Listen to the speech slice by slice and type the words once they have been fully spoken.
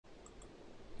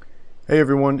Hey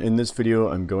everyone, in this video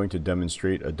I'm going to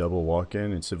demonstrate a double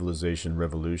walk-in in Civilization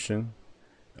Revolution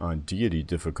on Deity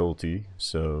difficulty,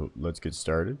 so let's get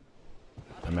started.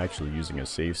 I'm actually using a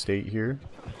save state here,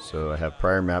 so I have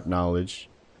prior map knowledge,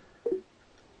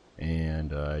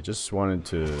 and I just wanted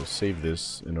to save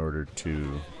this in order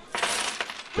to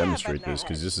demonstrate this,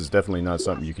 because this is definitely not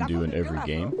something you can do in every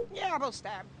game.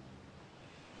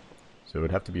 So it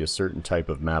would have to be a certain type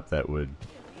of map that would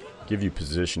give you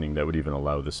positioning that would even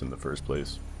allow this in the first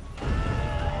place.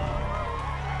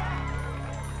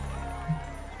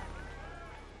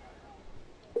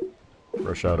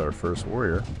 Rush out our first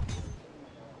warrior.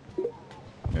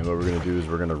 And what we're going to do is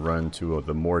we're going to run to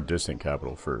the more distant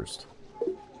capital first.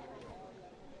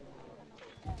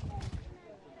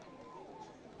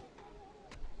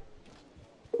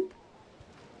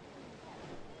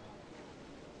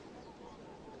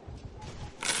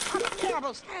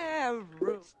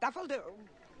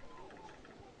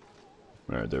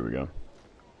 Alright, there we go.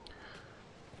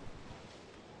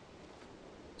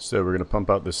 So we're going to pump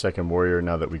out the second warrior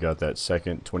now that we got that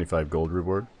second 25 gold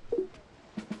reward.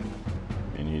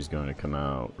 And he's going to come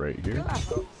out right here.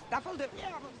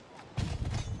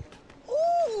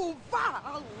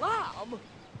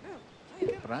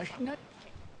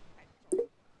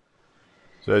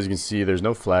 So as you can see, there's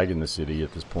no flag in the city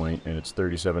at this point, and it's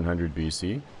 3700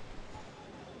 BC.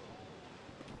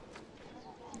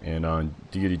 And on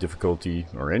Deity difficulty,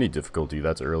 or any difficulty,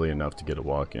 that's early enough to get a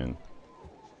walk-in.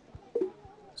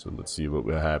 So let's see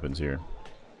what happens here.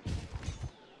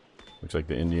 Looks like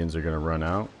the Indians are going to run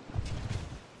out.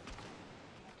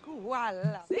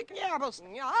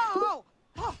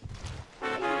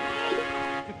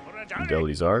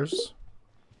 Fidelity's ours.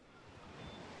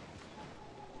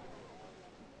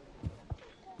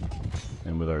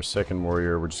 And with our second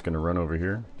warrior, we're just going to run over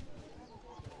here.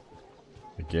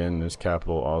 Again, this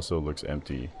capital also looks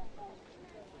empty.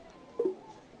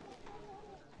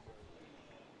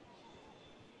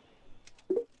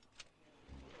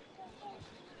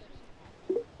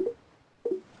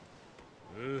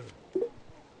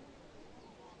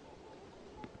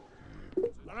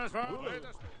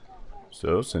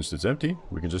 So, since it's empty,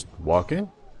 we can just walk in.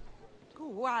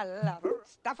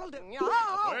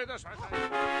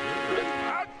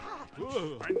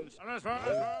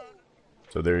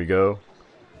 So there you go.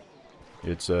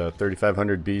 It's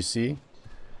 3500 BC,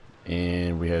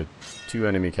 and we had 2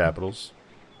 enemy capitals,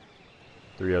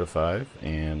 3 out of 5,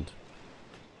 and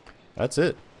that's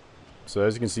it. So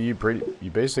as you can see, you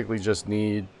basically just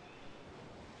need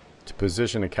to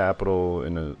position a capital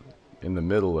in the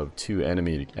middle of 2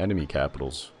 enemy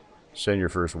capitals. Send your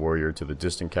first warrior to the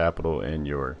distant capital, and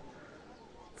your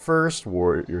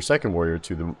second warrior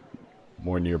to the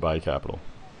more nearby capital.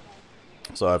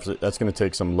 So that's going to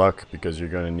take some luck, because you're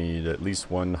going to need at least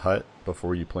 1 hut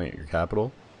before you plant your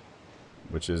capital,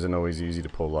 which isn't always easy to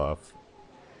pull off.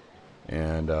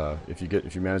 And if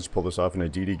you manage to pull this off in a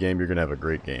DD game, you're going to have a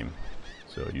great game.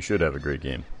 So you should have a great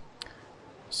game.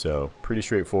 So pretty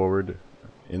straightforward.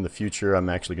 In the future, I'm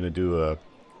actually going to do a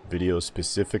video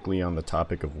specifically on the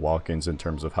topic of walk-ins in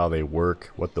terms of how they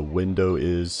work, what the window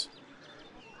is,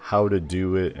 how to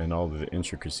do it, and all the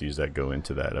intricacies that go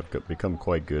into that. I've become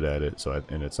quite good at it,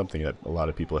 and it's something that a lot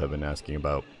of people have been asking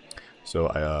about. So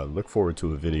I look forward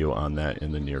to a video on that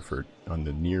in the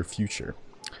near future.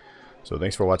 So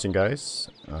thanks for watching, guys.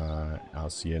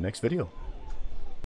 I'll see you next video.